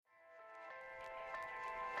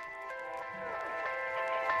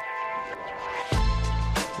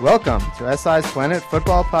Welcome to SI's Planet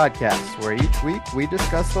Football Podcast, where each week we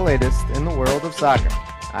discuss the latest in the world of soccer.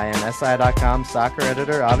 I am SI.com soccer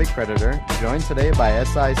editor Avi Creditor, joined today by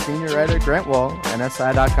SI senior writer Grant Wall and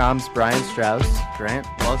SI.com's Brian Strauss. Grant,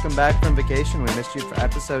 welcome back from vacation. We missed you for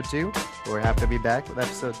episode 2. We're happy to be back with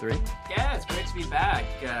episode 3. Yeah, it's great to be back.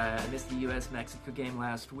 I missed the U.S.-Mexico game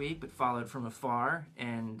last week, but followed from afar,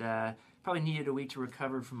 and probably needed a week to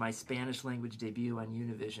recover from my Spanish language debut on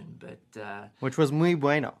Univision. But which was muy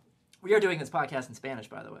bueno. We are doing this podcast in Spanish,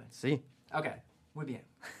 by the way. Sí. Okay, muy bien.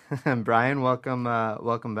 Brian, welcome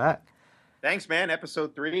back. Thanks, man.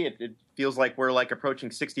 Episode 3. It feels like we're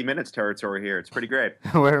approaching 60 minutes territory here. It's pretty great.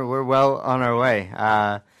 We're well on our way.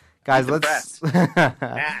 Guys,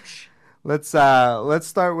 let's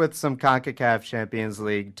start with some CONCACAF Champions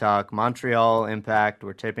League talk. Montreal Impact,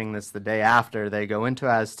 we're taping this the day after they go into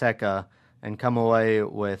Azteca and come away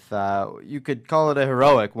with, you could call it a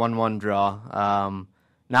heroic 1-1 draw.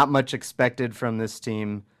 Not much expected from this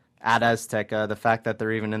team at Azteca. The fact that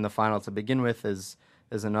they're even in the final to begin with is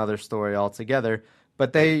another story altogether.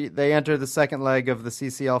 But they enter the second leg of the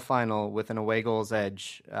CCL final with an away goals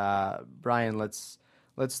edge. Brian, let's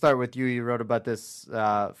start with you. You wrote about this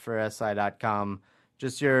for SI.com.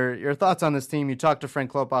 Just your thoughts on this team. You talked to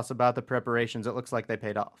Frank Klopas about the preparations. It looks like they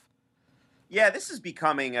paid off. Yeah, this is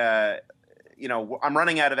becoming I'm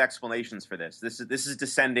running out of explanations for this. This is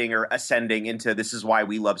descending or ascending into this is why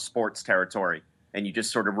we love sports territory. And you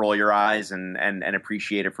just sort of roll your eyes and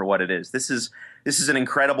appreciate it for what it is. This is an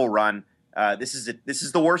incredible run. This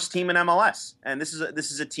is the worst team in MLS, and this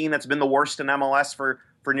is a team that's been the worst in MLS for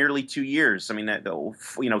nearly 2 years. I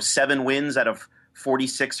mean, 7 wins out of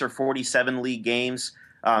 46 or 47 league games.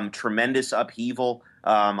 Tremendous upheaval.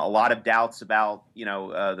 A lot of doubts about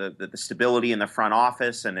the stability in the front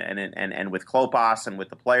office and with Klopas and with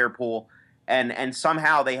the player pool, and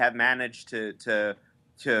somehow they have managed to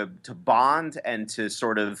bond and to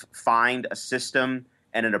sort of find a system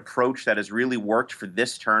and an approach that has really worked for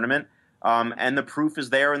this tournament. And the proof is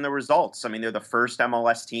there in the results. I mean, they're the first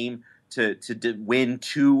MLS team to win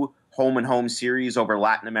 2 home-and-home series over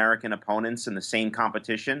Latin American opponents in the same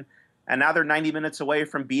competition. And now they're 90 minutes away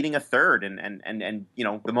from beating a third and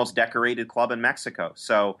the most decorated club in Mexico.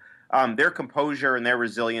 So their composure and their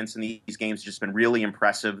resilience in these games has just been really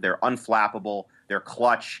impressive. They're unflappable. They're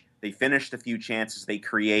clutch. They finished a few chances they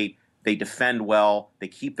create. They defend well. They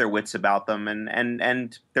keep their wits about them.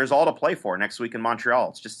 And there's all to play for next week in Montreal.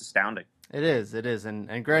 It's just astounding. It is.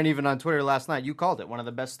 And Grant, even on Twitter last night, you called it one of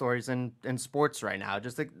the best stories in sports right now.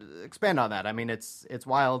 Just expand on that. I mean, it's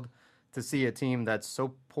wild to see a team that's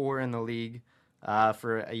so poor in the league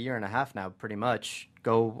for a year and a half now, pretty much,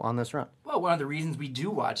 go on this run. Well, one of the reasons we do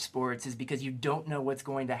watch sports is because you don't know what's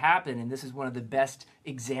going to happen, and this is one of the best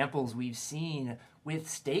examples we've seen with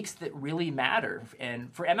stakes that really matter.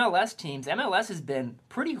 And for MLS teams, MLS has been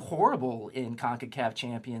pretty horrible in CONCACAF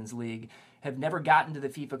Champions League, have never gotten to the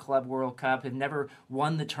FIFA Club World Cup, have never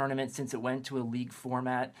won the tournament since it went to a league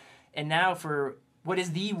format. And now for what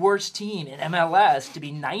is the worst team in MLS to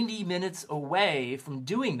be 90 minutes away from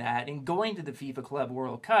doing that and going to the FIFA Club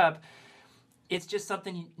World Cup, it's just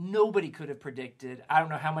something nobody could have predicted. I don't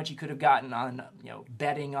know how much you could have gotten on,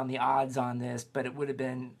 betting on the odds on this, but it would have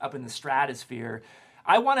been up in the stratosphere.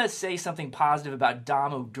 I want to say something positive about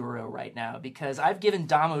Dom Oduro right now, because I've given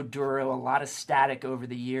Dom Oduro a lot of static over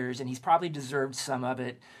the years, and he's probably deserved some of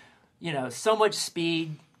it. So much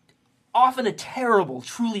speed, often a terrible,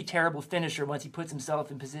 truly terrible finisher once he puts himself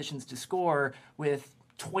in positions to score with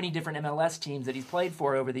 20 different MLS teams that he's played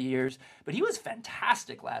for over the years. But he was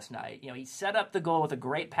fantastic last night. He set up the goal with a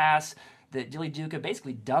great pass that Dilly Duca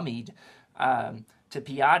basically dummied to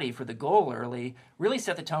Piatti for the goal early, really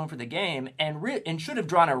set the tone for the game, and should have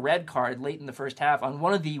drawn a red card late in the first half on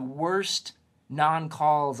one of the worst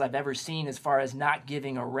non-calls I've ever seen as far as not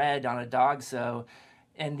giving a red on a dog-so.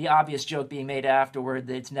 And the obvious joke being made afterward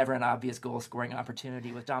that it's never an obvious goal-scoring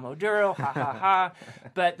opportunity with Dom Oduro, ha, ha, ha.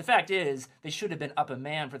 But the fact is, they should have been up a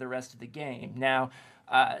man for the rest of the game. Now,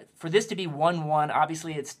 for this to be 1-1,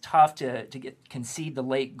 obviously it's tough to concede the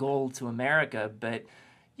late goal to America, but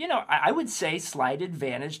I would say slight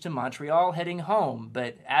advantage to Montreal heading home.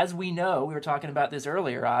 But as we know, we were talking about this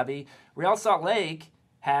earlier, Avi, Real Salt Lake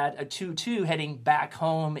had a 2-2 heading back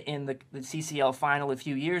home in the CCL final a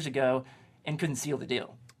few years ago, and couldn't seal the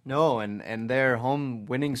deal. No, and their home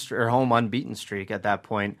winning or home unbeaten streak at that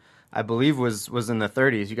point, I believe, was in the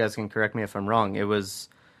 30s. You guys can correct me if I'm wrong. It was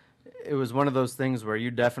one of those things where you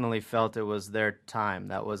definitely felt it was their time.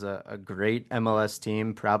 That was a great MLS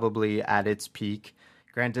team, probably at its peak.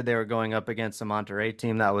 Granted, they were going up against a Monterrey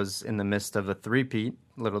team that was in the midst of a three-peat.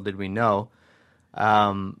 Little did we know.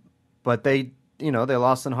 But they they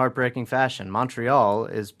lost in heartbreaking fashion. Montreal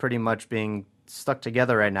is pretty much being stuck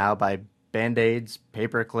together right now by Band-Aids,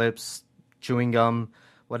 paper clips, chewing gum,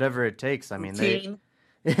 whatever it takes. I mean,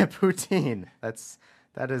 poutine. That's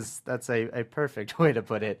a perfect way to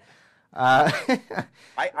put it. I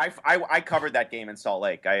covered that game in Salt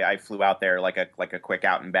Lake. I flew out there like a quick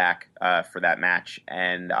out and back for that match,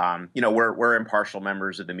 and we're impartial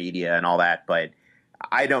members of the media and all that, but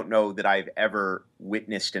I don't know that I've ever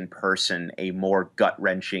witnessed in person a more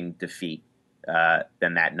gut-wrenching defeat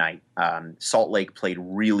than that night. Salt Lake played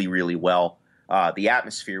really, really well. The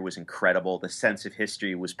atmosphere was incredible. The sense of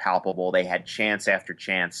history was palpable. They had chance after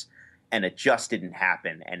chance, and it just didn't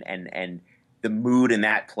happen. And the mood in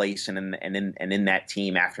that place and in that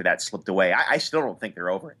team after that slipped away, I still don't think they're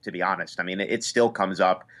over it, to be honest. I mean, it still comes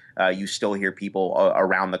up. You still hear people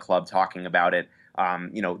around the club talking about it.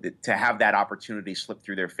 To have that opportunity slip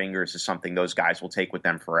through their fingers is something those guys will take with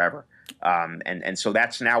them forever. And so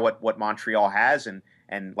that's now what Montreal has. And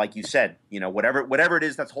like you said, whatever it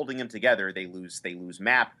is that's holding them together, they lose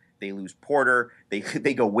Map, they lose Porter, they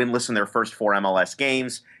go winless in their first 4 MLS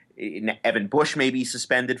games. Evan Bush may be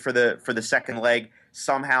suspended for the second leg.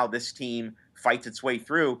 Somehow this team fights its way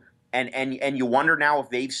through. And you wonder now if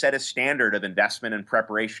they've set a standard of investment and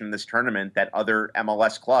preparation in this tournament that other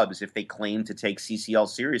MLS clubs, if they claim to take CCL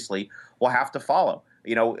seriously, will have to follow.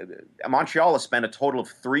 Montreal has spent a total of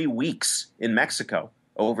 3 weeks in Mexico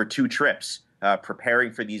over 2 trips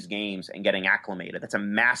preparing for these games and getting acclimated. That's a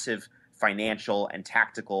massive financial and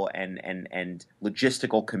tactical and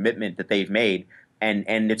logistical commitment that they've made.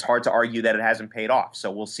 And it's hard to argue that it hasn't paid off.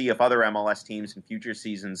 So we'll see if other MLS teams in future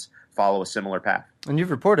seasons follow a similar path. And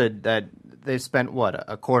you've reported that they've spent,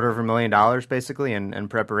 $250,000 basically in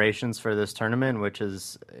preparations for this tournament, which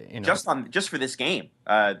is, just for this game.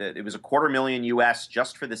 It was $250,000 US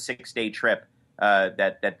just for the 6-day trip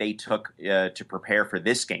that they took to prepare for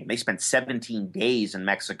this game. They spent 17 days in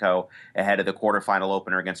Mexico ahead of the quarterfinal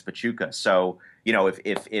opener against Pachuca. So,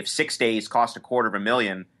 if 6 days cost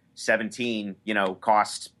 $250,000, 17,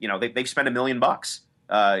 costs, they've spent $1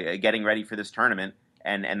 million getting ready for this tournament,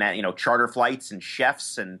 and that, charter flights and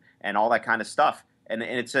chefs and all that kind of stuff. And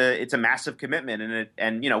it's a massive commitment,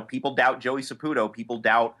 and people doubt Joey Saputo, people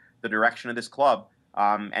doubt the direction of this club,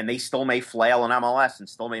 and they still may flail in MLS and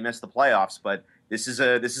still may miss the playoffs, but this is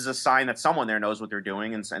a sign that someone there knows what they're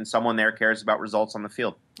doing, and someone there cares about results on the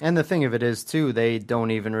field. And the thing of it is, too, they don't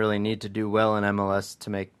even really need to do well in MLS to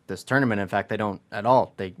make this tournament. In fact, they don't at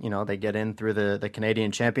all. They get in through the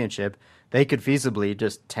Canadian Championship. They could feasibly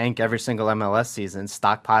just tank every single MLS season,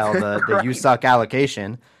 stockpile the Right. You Suck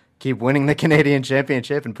allocation, keep winning the Canadian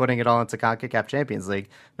Championship and putting it all into CONCACAF Champions League.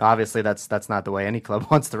 Now, obviously, that's not the way any club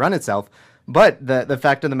wants to run itself. But the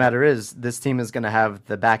fact of the matter is, this team is going to have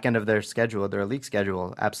the back end of their schedule, their league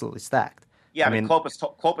schedule, absolutely stacked. Yeah, I mean,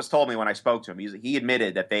 Klopas told me when I spoke to him, he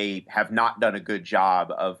admitted that they have not done a good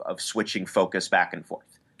job of switching focus back and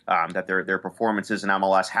forth, that their performances in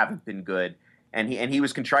MLS haven't been good, and he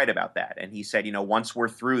was contrite about that. And he said, once we're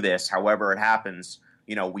through this, however it happens,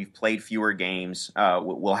 we've played fewer games,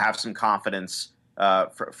 we'll have some confidence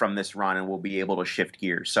from this run, and we'll be able to shift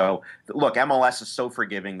gears. So, look, MLS is so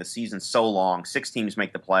forgiving. The season's so long. 6 teams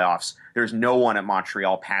make the playoffs. There's no one at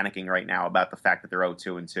Montreal panicking right now about the fact that they're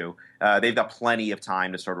 0-2-2. They've got plenty of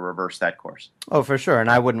time to sort of reverse that course. Oh, for sure.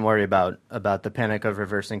 And I wouldn't worry about the panic of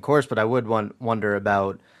reversing course, but I would wonder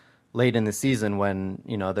about late in the season when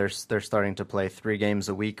they're starting to play 3 games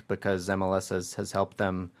a week because MLS has helped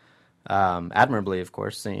them admirably, of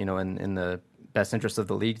course, in the best interest of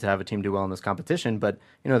the league to have a team do well in this competition. But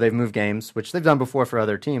they've moved games, which they've done before for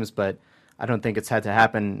other teams, but I don't think it's had to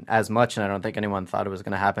happen as much, and I don't think anyone thought it was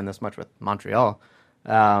going to happen this much with Montreal.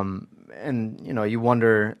 And you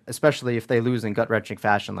wonder, especially if they lose in gut-wrenching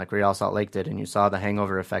fashion like Real Salt Lake did, and you saw the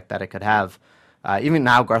hangover effect that it could have. Even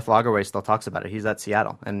now, Garth Lagerwey still talks about it. He's at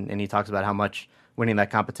Seattle, and he talks about how much winning that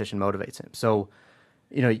competition motivates him. So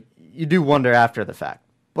you do wonder after the fact.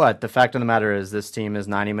 But the fact of the matter is, this team is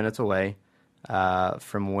 90 minutes away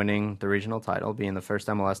from winning the regional title, being the first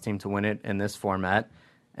MLS team to win it in this format.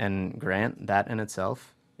 And Grant, that in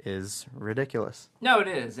itself is ridiculous. No, it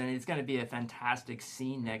is, and it's going to be a fantastic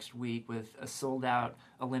scene next week with a sold-out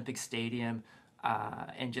Olympic Stadium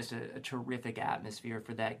and just a terrific atmosphere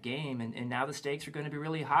for that game. And now the stakes are going to be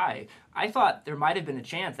really high. I thought there might have been a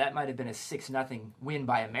chance that might have been a 6-0 win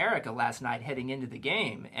by America last night heading into the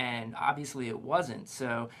game, and obviously it wasn't.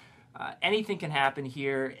 So anything can happen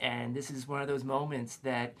here, and this is one of those moments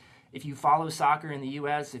that if you follow soccer in the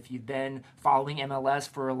U.S., if you've been following MLS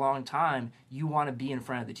for a long time, you want to be in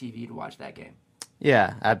front of the TV to watch that game.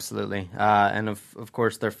 Yeah, absolutely. And of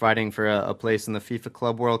course, they're fighting for a place in the FIFA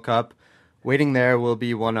Club World Cup, Waiting there will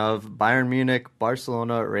be one of Bayern Munich,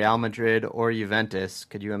 Barcelona, Real Madrid, or Juventus.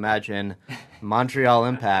 Could you imagine Montreal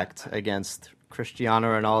Impact against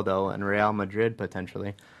Cristiano Ronaldo and Real Madrid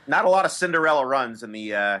potentially? Not a lot of Cinderella runs in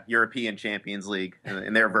the European Champions League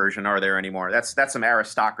in their version, are there anymore? That's some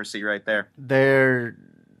aristocracy right there.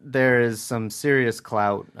 There is some serious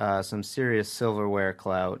clout, some serious silverware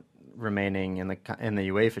clout remaining in the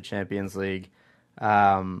UEFA Champions League.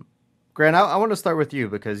 Grant, I want to start with you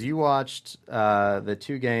because you watched the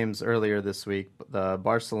two games earlier this week, the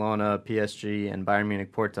Barcelona, PSG, and Bayern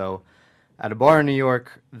Munich Porto, at a bar in New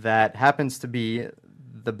York that happens to be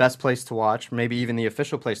the best place to watch, maybe even the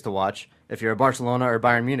official place to watch, if you're a Barcelona or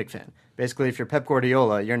Bayern Munich fan. Basically, if you're Pep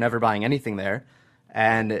Guardiola, you're never buying anything there.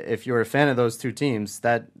 And if you're a fan of those two teams,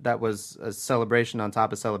 that was a celebration on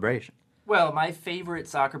top of celebration. Well, my favorite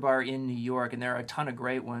soccer bar in New York, and there are a ton of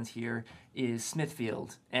great ones here, is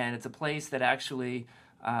Smithfield. And it's a place that actually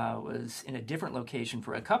was in a different location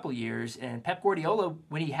for a couple years. And Pep Guardiola,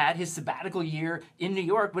 when he had his sabbatical year in New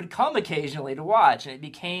York, would come occasionally to watch. And it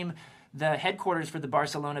became the headquarters for the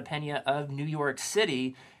Barcelona Peña of New York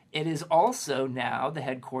City. It is also now the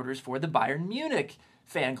headquarters for the Bayern Munich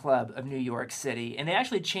fan club of New York City. And they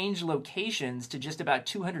actually changed locations to just about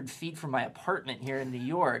 200 feet from my apartment here in New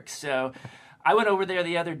York. So I went over there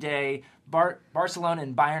the other day. Barcelona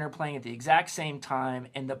and Bayern are playing at the exact same time,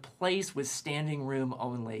 and the place was standing room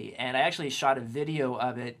only. And I actually shot a video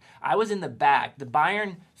of it. I was in the back. The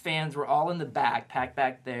Bayern fans were all in the back, packed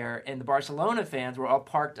back there, and the Barcelona fans were all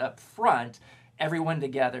parked up front, everyone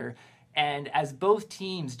together. And as both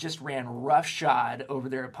teams just ran roughshod over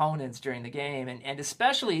their opponents during the game, and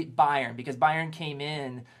especially Bayern, because Bayern came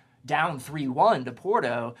in down 3-1 to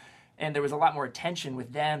Porto, and there was a lot more tension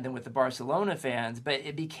with them than with the Barcelona fans, but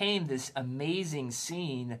it became this amazing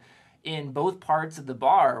scene in both parts of the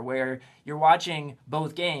bar where you're watching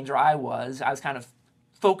both games, or I was kind of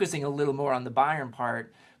focusing a little more on the Bayern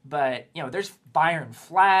part, but, there's Bayern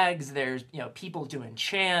flags, there's, people doing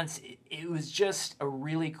chants. It was just a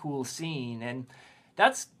really cool scene, and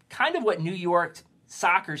that's kind of what New York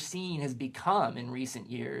soccer scene has become in recent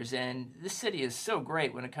years, and this city is so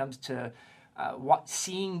great when it comes to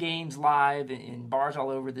seeing games live in bars all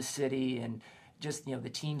over the city, and just the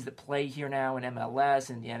teams that play here now in MLS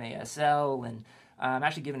and the NASL. And I'm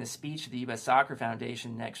actually giving a speech to the U.S. Soccer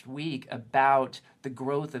Foundation next week about the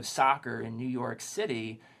growth of soccer in New York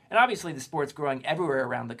City. And obviously the sport's growing everywhere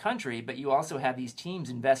around the country, but you also have these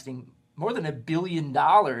teams investing more than $1 billion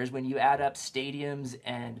when you add up stadiums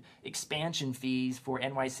and expansion fees for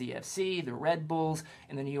NYCFC, the Red Bulls,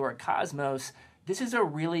 and the New York Cosmos. This is a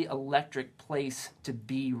really electric place to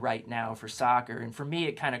be right now for soccer. And for me,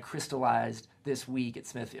 it kind of crystallized this week at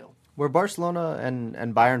Smithfield. Were Barcelona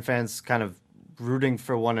and Bayern fans kind of rooting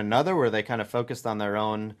for one another? Were they kind of focused on their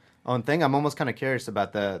own thing? I'm almost kind of curious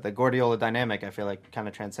about the Guardiola dynamic. I feel like kind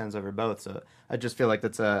of transcends over both. So I just feel like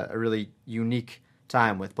that's a really unique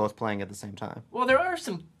time with both playing at the same time. Well, there are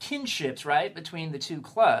some kinships, right, between the two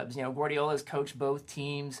clubs. Guardiola's coached both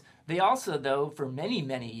teams. They also, though, for many,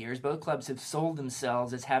 many years, both clubs have sold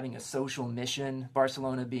themselves as having a social mission,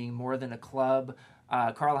 Barcelona being more than a club.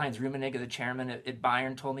 Karl-Heinz Rummenigge, the chairman at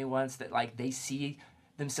Bayern, told me once that they see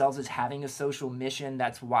themselves as having a social mission.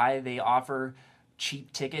 That's why they offer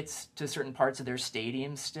cheap tickets to certain parts of their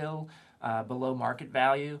stadiums still, below market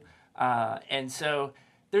value. And so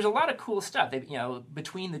there's a lot of cool stuff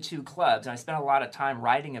between the two clubs. And I spent a lot of time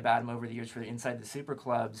writing about them over the years for Inside the Super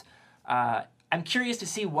Clubs. I'm curious to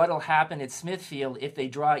see what'll happen at Smithfield if they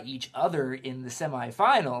draw each other in the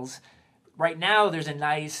semifinals. Right now, there's a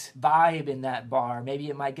nice vibe in that bar. Maybe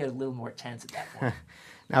it might get a little more tense at that point.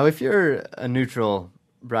 Now, if you're a neutral,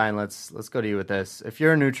 Brian, let's go to you with this. If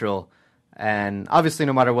you're a neutral, and obviously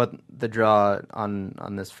no matter what the draw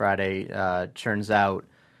on this Friday turns out,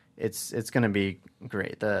 it's going to be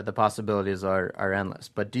great. The possibilities are endless.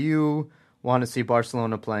 But do you want to see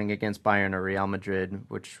Barcelona playing against Bayern or Real Madrid,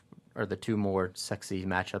 which are the two more sexy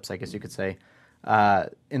matchups, I guess you could say,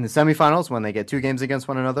 in the semifinals when they get two games against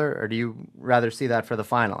one another? Or do you rather see that for the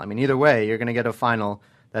final? I mean, either way, you're going to get a final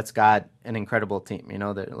that's got an incredible team.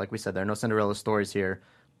 Like we said, there are no Cinderella stories here.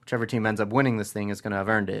 Whichever team ends up winning this thing is going to have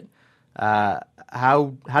earned it.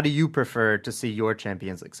 How do you prefer to see your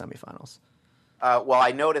Champions League semifinals? Well,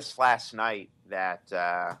 I noticed last night that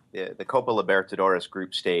the Copa Libertadores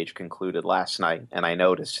group stage concluded last night, and I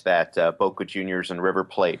noticed that Boca Juniors and River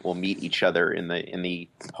Plate will meet each other in the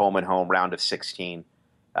home and home round of 16.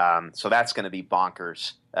 So that's going to be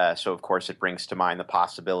bonkers. So of course it brings to mind the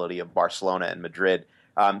possibility of Barcelona and Madrid.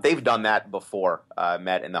 They've done that before,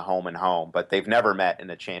 met in the home and home, but they've never met in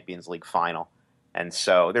the Champions League final. And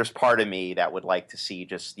so there's part of me that would like to see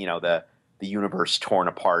just the the universe torn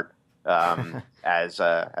apart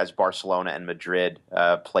as Barcelona and Madrid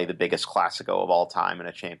play the biggest Clásico of all time in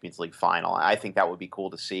a Champions League final. I think that would be cool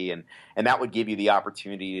to see, and that would give you the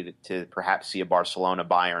opportunity to perhaps see a Barcelona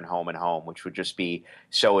Bayern home and home, which would just be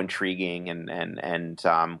so intriguing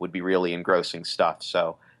and would be really engrossing stuff.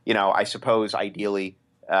 So, I suppose ideally,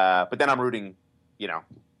 but then I'm rooting,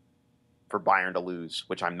 for Bayern to lose,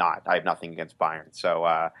 which I'm not. I have nothing against Bayern.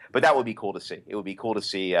 So, but that would be cool to see. It would be cool to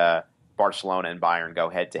see Barcelona and Bayern go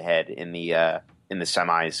head to head in the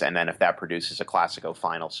semis, and then if that produces a Clásico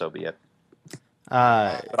final, so be it.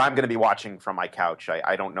 But I'm going to be watching from my couch.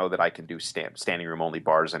 I don't know that I can do standing room only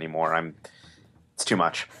bars anymore. It's too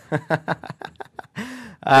much.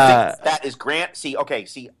 That is Grant. See,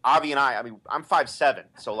 Avi and I mean, I'm 5'7",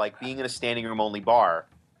 so like being in a standing room only bar,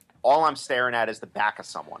 all I'm staring at is the back of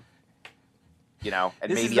someone. And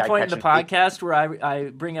this maybe is the point in the podcast where I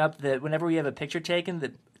bring up that whenever we have a picture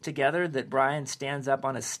taken together, that Brian stands up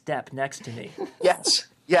on a step next to me.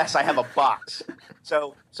 Yes, I have a box.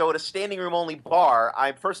 So at a standing room only bar,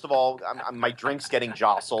 first of all, my drink's getting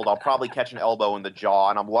jostled. I'll probably catch an elbow in the jaw,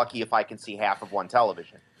 and I'm lucky if I can see half of one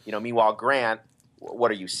television. Meanwhile, Grant, what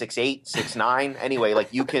are you, 6'8", 6'9"? Anyway,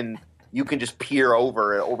 like you can just peer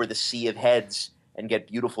over the sea of heads and get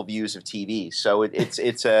beautiful views of TV. So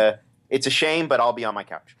it's a shame, but I'll be on my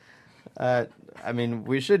couch. I mean,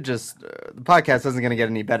 we should just the podcast isn't going to get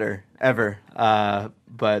any better ever,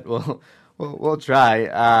 but we'll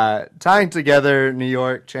try. Tying together New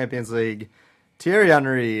York Champions League, Thierry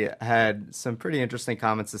Henry had some pretty interesting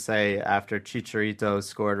comments to say after Chicharito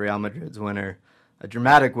scored Real Madrid's winner, a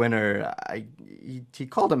dramatic winner. He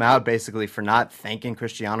called him out basically for not thanking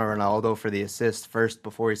Cristiano Ronaldo for the assist first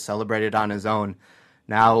before he celebrated on his own.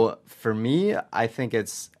 Now, for me, I think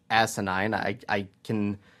it's asinine. I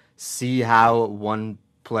can see how one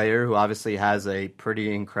player who obviously has a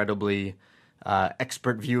pretty incredibly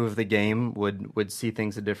expert view of the game would see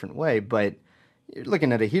things a different way. But you're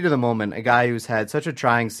looking at a heat of the moment, a guy who's had such a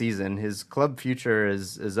trying season. His club future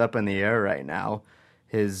is up in the air right now.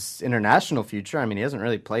 His international future, I mean, he hasn't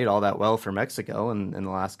really played all that well for Mexico in the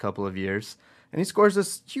last couple of years. And he scores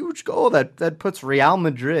this huge goal that puts Real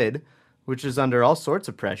Madrid, which is under all sorts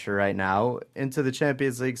of pressure right now, into the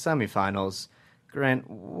Champions League semifinals. Grant,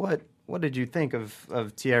 what did you think of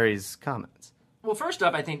Thierry's comments? Well, first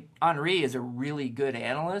off, I think Henry is a really good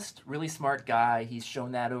analyst, really smart guy. He's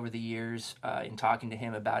shown that over the years in talking to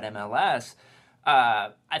him about MLS.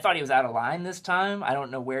 I thought he was out of line this time. I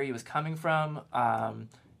don't know where he was coming from. I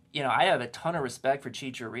have a ton of respect for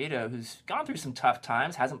Chicharito, who's gone through some tough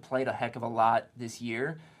times, hasn't played a heck of a lot this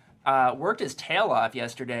year. Worked his tail off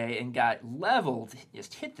yesterday and got leveled,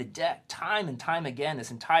 just hit the deck time and time again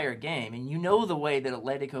this entire game. And the way that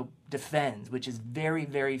Atletico defends, which is very,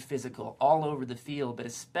 very physical all over the field, but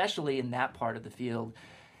especially in that part of the field.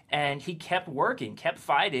 And he kept working, kept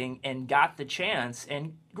fighting, and got the chance.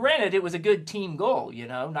 And granted, it was a good team goal,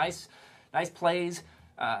 nice plays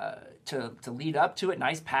to lead up to it,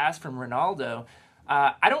 nice pass from Ronaldo.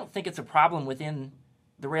 I don't think it's a problem within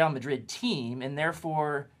the Real Madrid team, and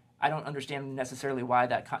therefore I don't understand necessarily why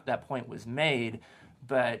that point was made.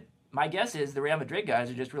 But my guess is the Real Madrid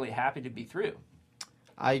guys are just really happy to be through.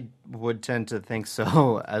 I would tend to think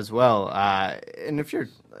so as well. And if you're,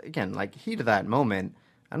 again, like heat of that moment,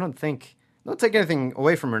 don't take anything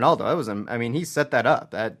away from Ronaldo. He set that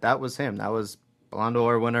up. That was him. That was Ballon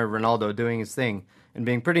d'Or winner Ronaldo doing his thing and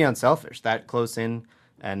being pretty unselfish, that close in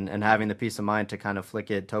and having the peace of mind to kind of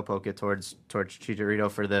toe poke it towards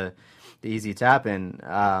Chicharito for the easy tap in.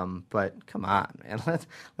 But come on, man,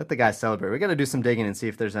 let the guy celebrate. We got to do some digging and see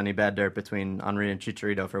if there's any bad dirt between Henry and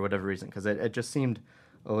Chicharito for whatever reason, because it just seemed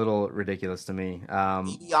a little ridiculous to me.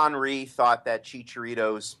 Henry thought that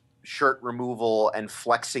Chicharito's shirt removal and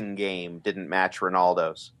flexing game didn't match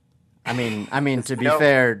Ronaldo's. I mean, to be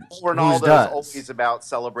fair, Ronaldo's always about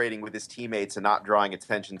celebrating with his teammates and not drawing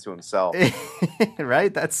attention to himself.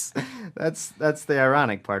 Right? That's the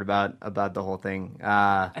ironic part about the whole thing.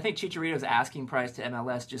 I think Chicharito's asking price to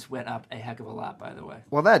MLS just went up a heck of a lot, by the way.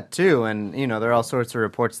 Well, that too, and there are all sorts of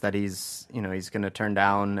reports that he's going to turn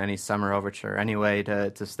down any summer overture anyway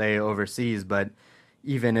to stay overseas. But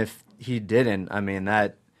even if he didn't,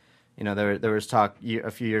 that. There was talk a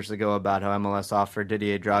few years ago about how MLS offered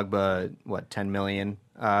Didier Drogba, $10 million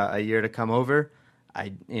a year to come over.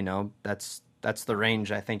 That's the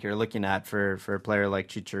range I think you're looking at for a player like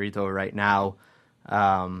Chicharito right now.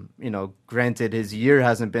 Granted, his year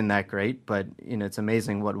hasn't been that great, but it's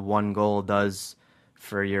amazing what one goal does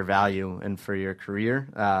for your value and for your career.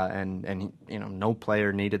 And no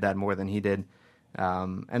player needed that more than he did.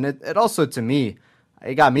 And it also, to me,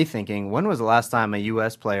 it got me thinking, when was the last time a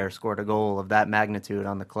U.S. player scored a goal of that magnitude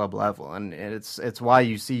on the club level? And it's why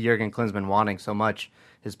you see Jurgen Klinsmann wanting so much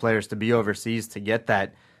his players to be overseas to get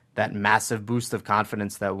that massive boost of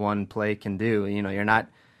confidence that one play can do. You're not,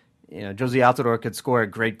 Josie Altidore could score a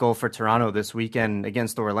great goal for Toronto this weekend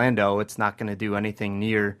against Orlando. It's not going to do anything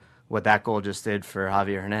near what that goal just did for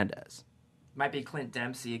Javier Hernandez. Might be Clint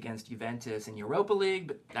Dempsey against Juventus in Europa League,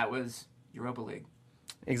 but that was Europa League.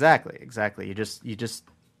 Exactly. You just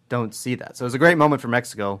don't see that. So it was a great moment for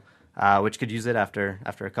Mexico, which could use it after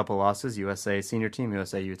a couple losses. USA senior team,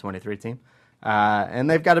 USA U23 team, and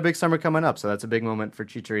they've got a big summer coming up. So that's a big moment for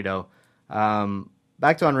Chicharito.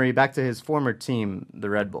 Back to Henry, back to his former team, the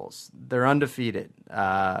Red Bulls. They're undefeated.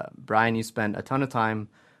 Brian, you spent a ton of time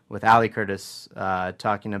with Ali Curtis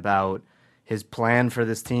talking about his plan for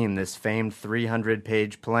this team, this famed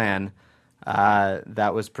 300-page plan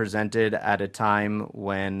that was presented at a time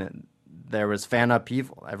when there was fan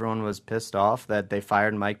upheaval. Everyone was pissed off that they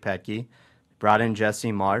fired Mike Petke, brought in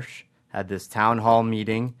Jesse Marsch, had this town hall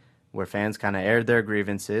meeting where fans kind of aired their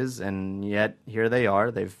grievances, and yet here they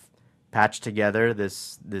are. They've patched together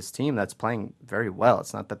this team that's playing very well.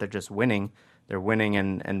 It's not that they're just winning; they're winning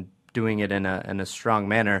and doing it in a strong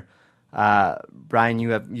manner. Brian,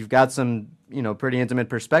 you've got some pretty intimate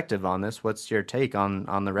perspective on this. What's your take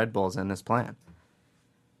on the Red Bulls and this plan?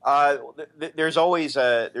 There's always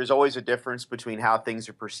a difference between how things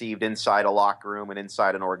are perceived inside a locker room and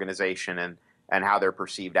inside an organization, and how they're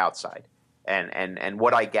perceived outside. And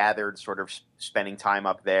what I gathered sort of spending time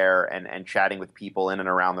up there and chatting with people in and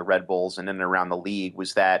around the Red Bulls and in and around the league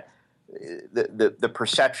was that the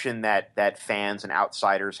perception that fans and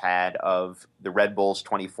outsiders had of the Red Bulls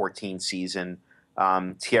 2014 season,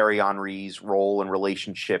 Thierry Henry's role and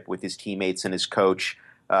relationship with his teammates and his coach,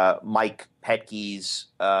 Mike Petke's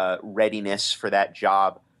readiness for that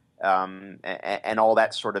job, and all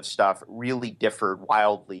that sort of stuff really differed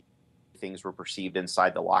wildly. Things were perceived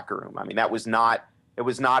inside the locker room. I mean, it was not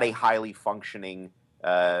a highly functioning,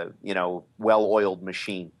 well-oiled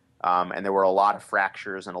machine. And there were a lot of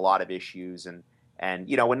fractures and a lot of issues, and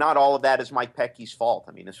not all of that is Mike Petke's fault.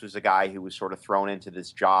 I mean, this was a guy who was sort of thrown into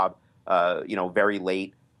this job, very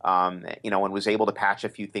late, and was able to patch a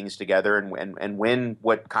few things together and win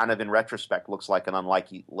what kind of in retrospect looks like an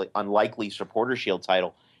unlikely Supporter Shield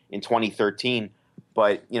title in 2013.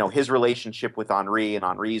 But his relationship with Henry and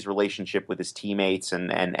Henry's relationship with his teammates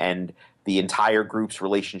and the entire group's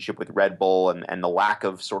relationship with Red Bull and the lack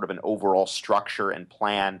of sort of an overall structure and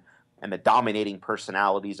plan and the dominating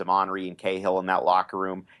personalities of Henry and Cahill in that locker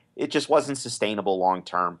room, it just wasn't sustainable long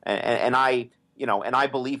term. And I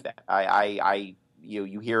believe that.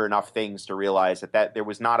 You hear enough things to realize that there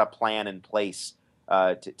was not a plan in place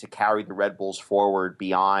to carry the Red Bulls forward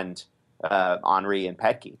beyond Henry and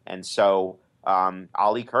Petke. And so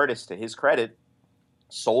Ali Curtis, to his credit,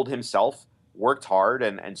 sold himself, worked hard,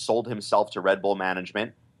 and sold himself to Red Bull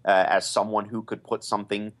management as someone who could put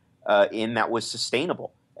something in that was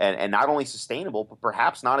sustainable. And not only sustainable, but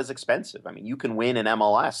perhaps not as expensive. I mean, you can win in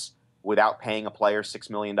MLS without paying a player $6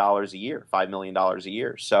 million a year, $5 million a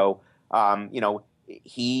year. So,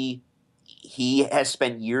 he has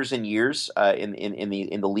spent years and years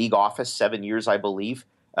in the league office, 7 years, I believe,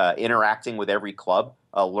 interacting with every club,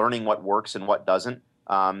 learning what works and what doesn't,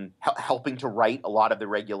 helping to write a lot of the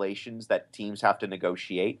regulations that teams have to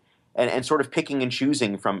negotiate, and sort of picking and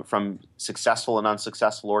choosing from successful and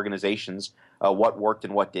unsuccessful organizations what worked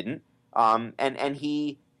and what didn't. And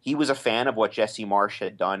he was a fan of what Jesse Marsch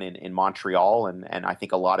had done in Montreal, and I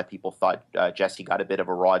think a lot of people thought Jesse got a bit of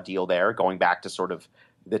a raw deal there, going back to sort of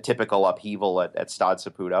the typical upheaval at Stade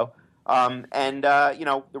Saputo.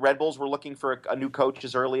 The Red Bulls were looking for a new coach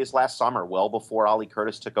as early as last summer, well before Ali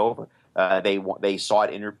Curtis took over. They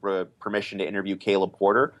sought permission to interview Caleb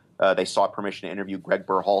Porter. They sought permission to interview Greg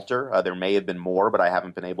Berhalter. There may have been more, but I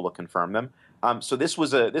haven't been able to confirm them. So this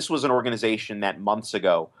was an organization that months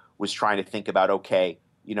ago was trying to think about, okay,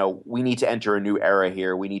 we need to enter a new era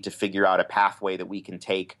here. We need to figure out a pathway that we can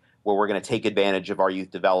take where we're going to take advantage of our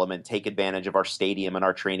youth development, take advantage of our stadium and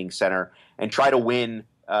our training center, and try to win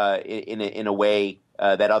in a way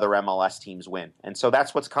that other MLS teams win. And so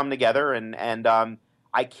that's what's come together. And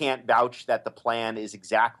I can't vouch that the plan is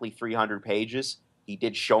exactly 300 pages. He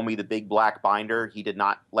did show me the big black binder. He did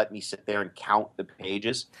not let me sit there and count the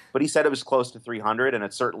pages, but he said it was close to 300, and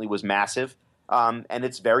it certainly was massive. And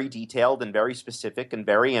it's very detailed and very specific and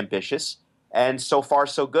very ambitious. And so far,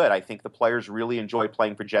 so good. I think the players really enjoy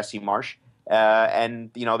playing for Jesse Marsch.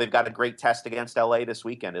 And they've got a great test against LA this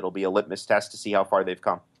weekend. It'll be a litmus test to see how far they've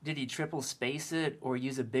come. Did he triple space it or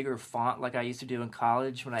use a bigger font like I used to do in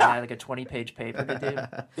college when I had like a 20-page paper to do?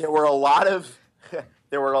 There were a lot of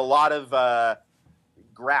there were a lot of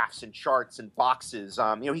graphs and charts and boxes.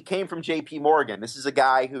 He came from J.P. Morgan. This is a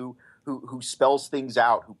guy who spells things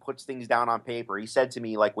out, who puts things down on paper. He said to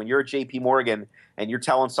me, like, when you're at J.P. Morgan and you're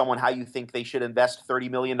telling someone how you think they should invest $30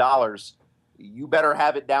 million, you better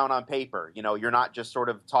have it down on paper. You're not just sort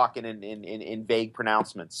of talking in vague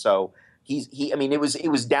pronouncements. So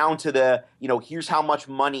it was down to the, here's how much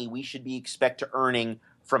money we should be earning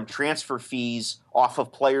from transfer fees off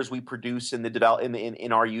of players we produce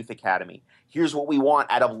in our youth academy. Here's what we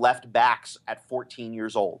want out of left backs at 14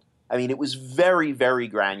 years old. I mean, it was very, very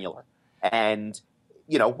granular. And,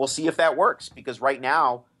 we'll see if that works, because right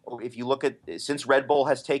now, if you look at, since Red Bull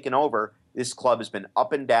has taken over, this club has been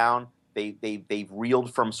up and down. They've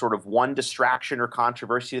reeled from sort of one distraction or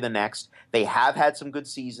controversy to the next. They have had some good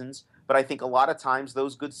seasons, but I think a lot of times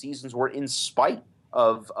those good seasons were in spite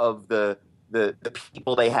of the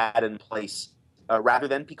people they had in place, rather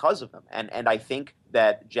than because of them. And I think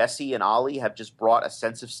that Jesse and Ollie have just brought a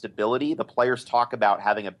sense of stability. The players talk about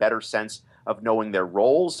having a better sense of knowing their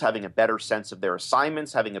roles, having a better sense of their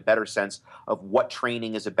assignments, having a better sense of what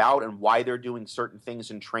training is about and why they're doing certain things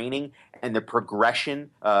in training, and the progression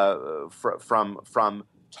from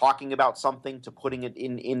talking about something to putting it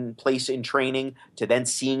in place in training to then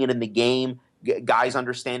seeing it in the game. Guys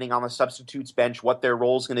understanding on the substitutes bench what their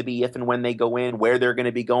role is going to be if and when they go in, where they're going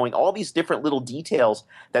to be going, all these different little details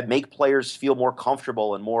that make players feel more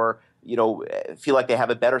comfortable and more, feel like they have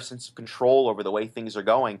a better sense of control over the way things are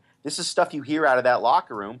going. This is stuff you hear out of that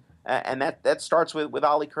locker room, and that starts with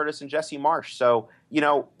Ollie Curtis and Jesse Marsch. So,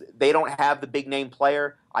 they don't have the big name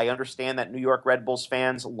player. I understand that New York Red Bulls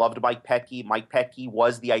fans loved Mike Petke. Mike Petke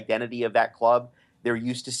was the identity of that club. They're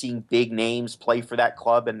used to seeing big names play for that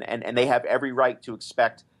club, and they have every right to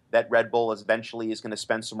expect that Red Bull eventually is going to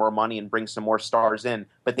spend some more money and bring some more stars in.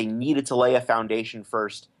 But they needed to lay a foundation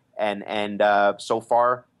first, and so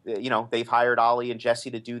far, they've hired Ollie and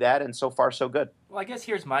Jesse to do that, and so far, so good. Well, I guess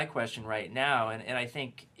here's my question right now, and I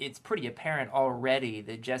think it's pretty apparent already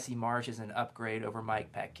that Jesse Marsch is an upgrade over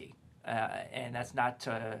Mike Petke. And that's not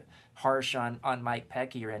harsh on Mike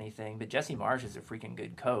Petke or anything, but Jesse Marsch is a freaking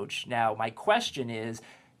good coach. Now, my question is,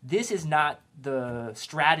 this is not the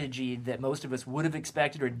strategy that most of us would have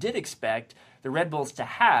expected or did expect the Red Bulls to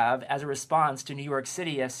have as a response to New York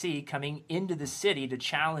City FC coming into the city to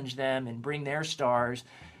challenge them and bring their stars.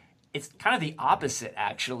 It's kind of the opposite,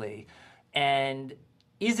 actually. And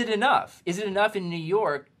is it enough? Is it enough in New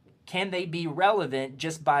York? Can they be relevant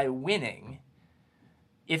just by winning,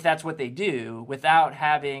 if that's what they do, without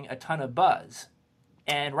having a ton of buzz?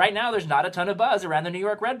 And right now, there's not a ton of buzz around the New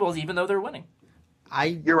York Red Bulls, even though they're winning.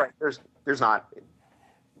 You're right. There's not.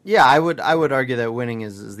 Yeah, I would argue that winning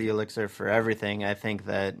is the elixir for everything. I think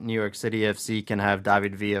that New York City FC can have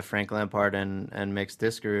David Villa, Frank Lampard, and Mix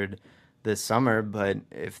Diskerud this summer, but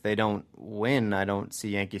if they don't win, I don't see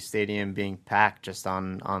Yankee Stadium being packed just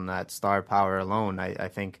on that star power alone. I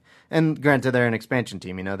think, and granted, they're an expansion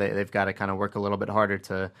team. They've got to kind of work a little bit harder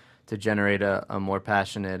to generate a more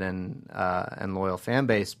passionate and loyal fan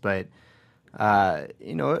base. But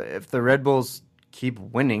if the Red Bulls keep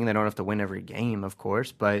winning, they don't have to win every game, of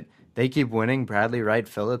course, but they keep winning. Bradley Wright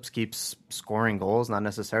Phillips keeps scoring goals, not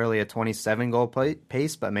necessarily a 27-goal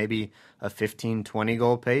pace, but maybe a 15-20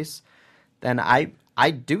 goal pace. Then I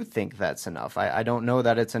do think that's enough. I don't know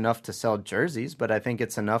that it's enough to sell jerseys, but I think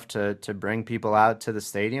it's enough to bring people out to the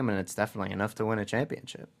stadium, and it's definitely enough to win a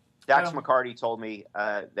championship. Dax McCarty told me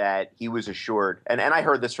that he was assured, and I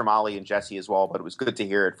heard this from Ollie and Jesse as well, but it was good to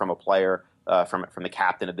hear it from a player, from the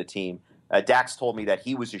captain of the team. Dax told me that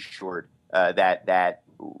he was assured that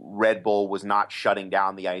Red Bull was not shutting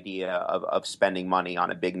down the idea of spending money on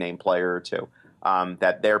a big-name player or two,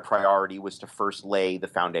 that their priority was to first lay the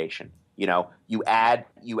foundation. The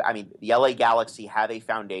LA Galaxy have a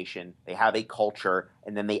foundation, they have a culture,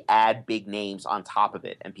 and then they add big names on top of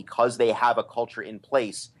it. And because they have a culture in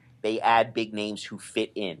place, they add big names who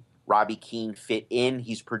fit in. Robbie Keane fit in.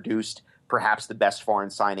 He's produced perhaps the best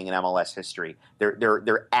foreign signing in MLS history.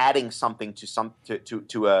 They're adding something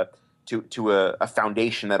to a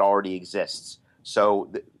foundation that already exists.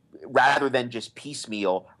 So rather than just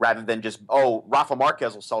piecemeal, rather than just, Rafa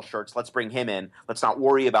Marquez will sell shirts, let's bring him in. Let's not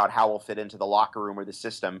worry about how he'll fit into the locker room or the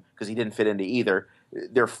system, because he didn't fit into either.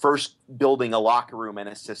 They're first building a locker room and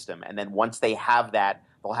a system, and then once they have that,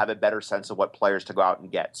 they'll have a better sense of what players to go out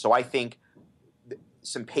and get. So I think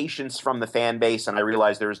some patience from the fan base, and I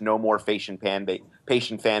realize there is no more patient fan base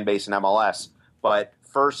in MLS, but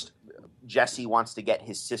first, Jesse wants to get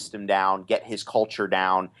his system down, get his culture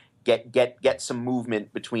down, get some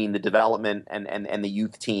movement between the development and the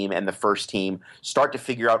youth team and the first team, start to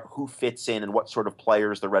figure out who fits in and what sort of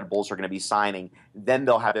players the Red Bulls are going to be signing, then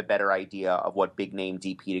they'll have a better idea of what big name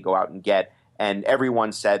DP to go out and get. And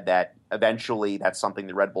everyone said that eventually that's something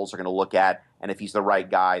the Red Bulls are going to look at, and if he's the right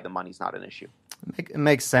guy, the money's not an issue. It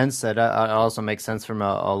makes sense. It also makes sense from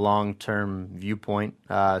a long-term viewpoint.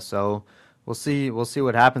 So we'll see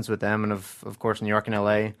what happens with them, and of course New York and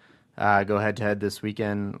LA go head-to-head this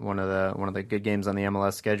weekend. One of the good games on the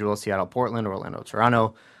MLS schedule: Seattle, Portland, Orlando,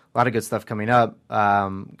 Toronto. A lot of good stuff coming up.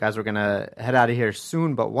 Guys, we're gonna head out of here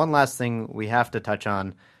soon, but one last thing we have to touch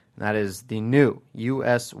on, and that is the new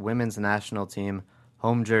U.S. Women's National Team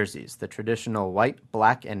home jerseys, the traditional white,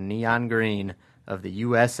 black, and neon green of the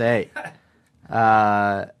USA.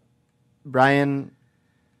 Brian,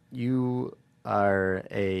 you are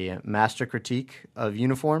a master critique of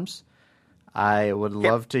uniforms. I would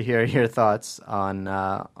love to hear your thoughts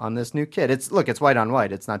on this new kit. It's white on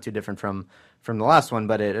white. It's not too different from the last one,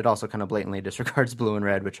 but it also kind of blatantly disregards blue and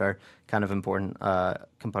red, which are kind of important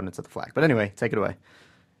components of the flag. But anyway, take it away.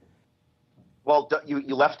 Well,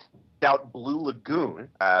 you left out Blue Lagoon,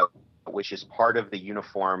 which is part of the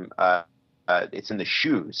uniform. It's in the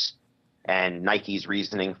shoes, and Nike's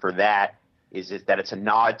reasoning for that is that it's a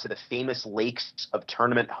nod to the famous lakes of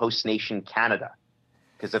tournament host nation Canada.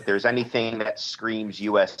 Because if there's anything that screams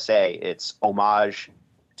USA, it's homage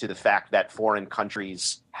to the fact that foreign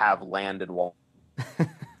countries have land and water.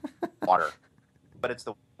 But it's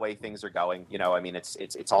the way things are going. I mean,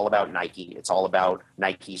 it's all about Nike. It's all about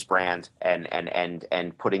Nike's brand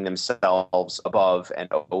and putting themselves above and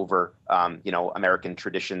over, American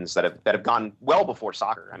traditions that have gone well before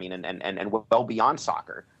soccer. I mean, and well beyond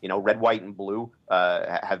soccer. Red, white, and blue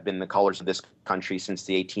have been the colors of this country since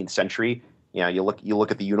the 18th century. You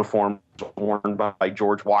look at the uniforms worn by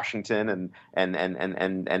George Washington and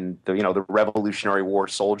the Revolutionary War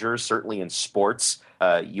soldiers. Certainly in sports,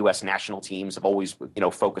 U.S. national teams have always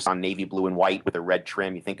focused on navy blue and white with a red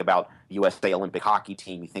trim. You think about the USA Olympic hockey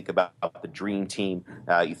team. You think about the Dream Team.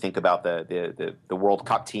 You think about the World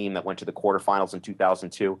Cup team that went to the quarterfinals in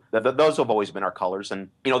 2002. Those have always been our colors, and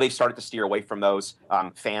they've started to steer away from those.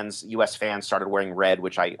 U.S. fans started wearing red,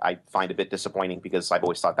 which I find a bit disappointing because I've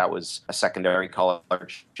always thought that was a secondary color.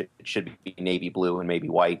 It should be navy blue and maybe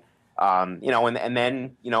white. And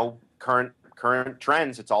then current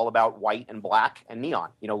trends, it's all about white and black and neon.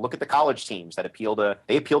 Look at the college teams that appeal to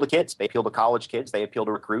kids. They appeal to college kids. They appeal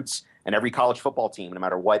to recruits. And every college football team, no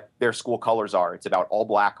matter what their school colors are, it's about all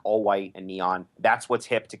black, all white, and neon. That's what's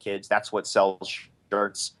hip to kids. That's what sells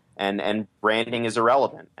shirts. And branding is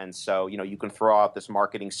irrelevant. And so, you can throw out this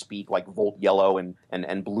marketing speak like Volt Yellow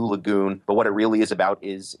and Blue Lagoon, but what it really is about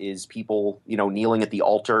is people, kneeling at the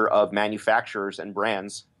altar of manufacturers and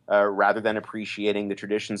brands rather than appreciating the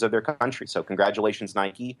traditions of their country. So congratulations,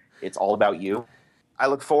 Nike. It's all about you. I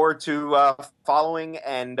look forward to following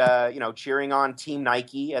and cheering on Team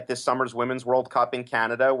Nike at this summer's Women's World Cup in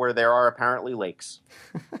Canada, where there are apparently lakes.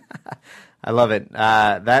 I love it.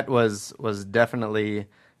 That was definitely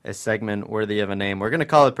a segment worthy of a name. We're going to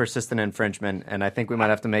call it persistent infringement, and I think we might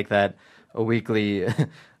have to make that a weekly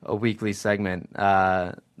segment.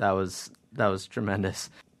 That was tremendous.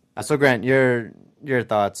 So Grant, your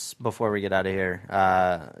thoughts before we get out of here,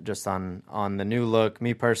 just on the new look.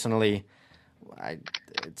 Me personally,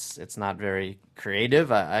 it's not very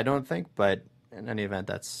creative, I don't think, but in any event,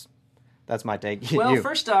 that's my take. Well,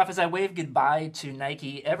 first off, as I wave goodbye to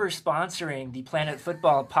Nike ever sponsoring the Planet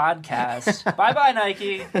Football podcast, bye-bye,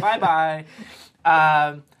 Nike, bye-bye.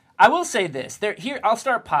 I will say this. I'll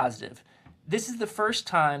start positive. This is the first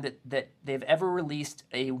time that they've ever released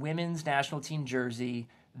a women's national team jersey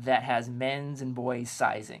that has men's and boys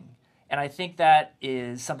sizing. And I think that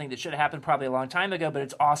is something that should have happened probably a long time ago, but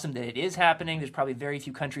it's awesome that it is happening. There's probably very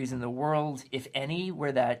few countries in the world, if any,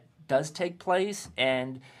 where that does take place.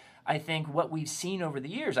 And I think what we've seen over the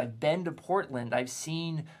years, I've been to Portland, I've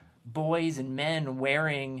seen boys and men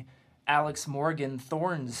wearing Alex Morgan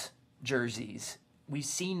Thorns jerseys. We've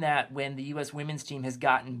seen that when the U.S. women's team has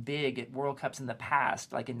gotten big at World Cups in the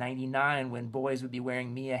past, like in '99 when boys would be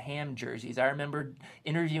wearing Mia Hamm jerseys. I remember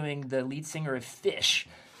interviewing the lead singer of Phish,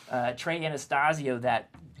 Trey Anastasio, that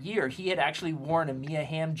year. He had actually worn a Mia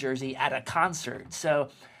Hamm jersey at a concert. So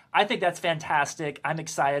I think that's fantastic. I'm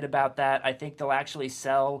excited about that. I think they'll actually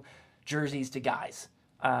sell jerseys to guys.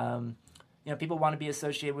 People want to be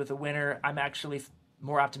associated with a winner. I'm actually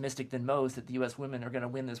more optimistic than most that the U.S. women are going to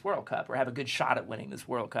win this World Cup or have a good shot at winning this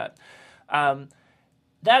World Cup.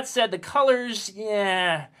 That said, the colors,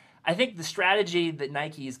 I think the strategy that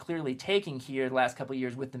Nike is clearly taking here the last couple of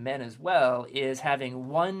years with the men as well is having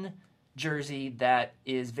one jersey that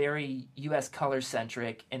is very U.S.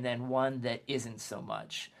 color-centric and then one that isn't so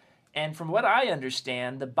much. And from what I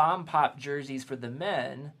understand, the Bomb Pop jerseys for the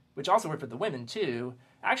men, which also were for the women too,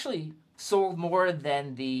 actually sold more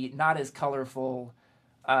than the not as colorful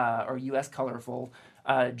or U.S. colorful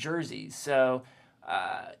jerseys. So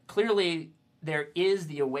clearly there is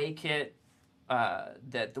the away kit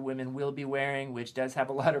that the women will be wearing, which does have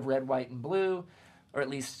a lot of red, white, and blue, or at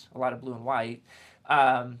least a lot of blue and white,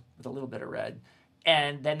 with a little bit of red.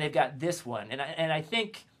 And then they've got this one. And I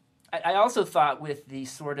think, I also thought with the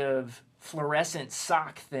sort of fluorescent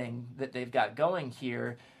sock thing that they've got going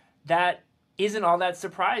here, that isn't all that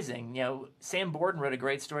surprising. You know, Sam Borden wrote a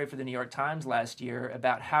great story for the New York Times last year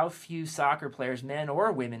about how few soccer players, men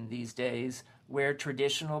or women these days, wear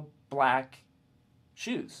traditional black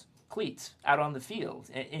shoes, cleats, out on the field.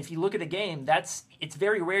 And if you look at a game, it's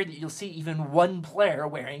very rare that you'll see even one player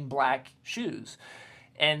wearing black shoes.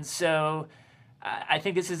 And so I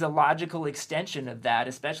think this is a logical extension of that,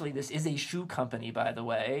 especially this is a shoe company, by the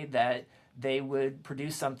way, that they would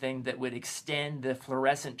produce something that would extend the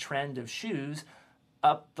fluorescent trend of shoes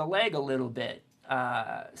up the leg a little bit.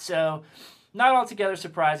 So not altogether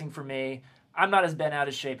surprising for me. I'm not as bent out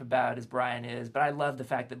of shape about it as Brian is, but I love the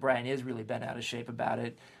fact that Brian is really bent out of shape about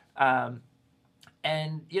it.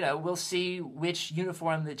 And, you know, we'll see which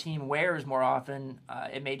uniform the team wears more often.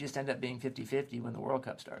 It may just end up being 50-50 when the World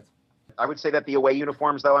Cup starts. I would say that the away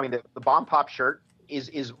uniforms, though, I mean, the Bomb Pop shirt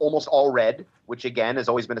is almost all red, which, again, has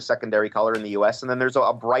always been a secondary color in the U.S., and then there's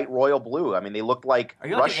a bright royal blue. I mean, they look like Russia. Are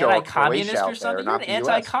you like an anti-communist or something? You're an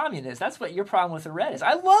anti-communist. That's what your problem with the red is.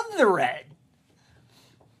 I love the red.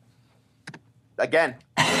 Again,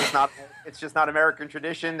 it's just not American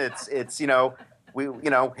tradition. It's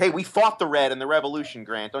hey, we fought the red in the Revolution,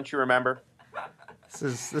 Grant. Don't you remember?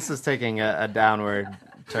 This is taking a downward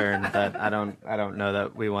turn that I don't know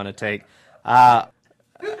that we want to take.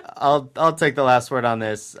 I'll take the last word on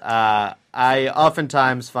this. I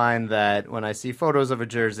oftentimes find that when I see photos of a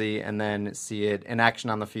jersey and then see it in action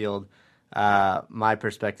on the field, my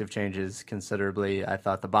perspective changes considerably. I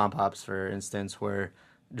thought the Bomb Pops, for instance, were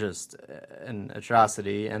just an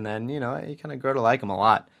atrocity, and then you kind of grow to like them a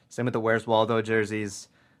lot. Same with the Where's Waldo jerseys.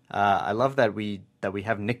 I love that we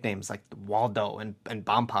have nicknames like Waldo and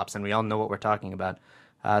Bomb Pops, and we all know what we're talking about.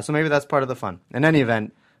 So maybe that's part of the fun. In any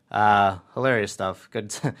event, hilarious stuff.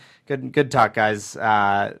 Good talk, guys.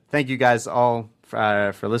 Thank you guys all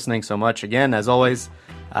for listening so much. Again, as always,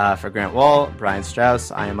 for Grant Wall, Brian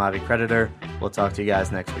Strauss, I am Avi Creditor. We'll talk to you guys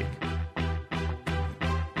next week.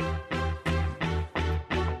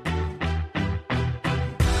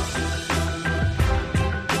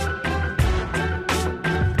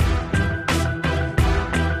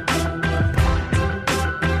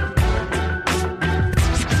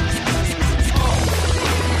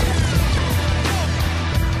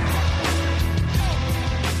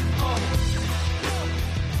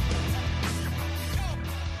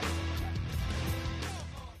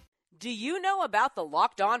 Do you know about the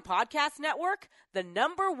Locked On Podcast Network, the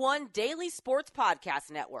 #1 daily sports podcast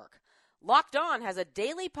network? Locked On has a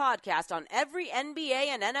daily podcast on every NBA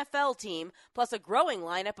and NFL team, plus a growing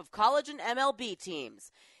lineup of college and MLB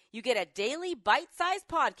teams. You get a daily bite-sized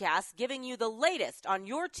podcast giving you the latest on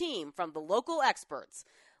your team from the local experts.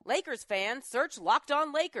 Lakers fans, search Locked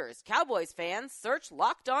On Lakers. Cowboys fans, search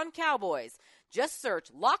Locked On Cowboys. Just search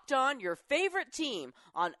Locked On your favorite team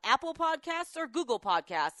on Apple Podcasts or Google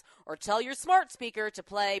Podcasts, or tell your smart speaker to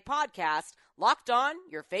play podcast Locked On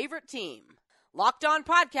your favorite team. Locked On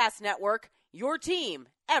Podcast Network, your team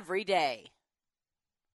every day.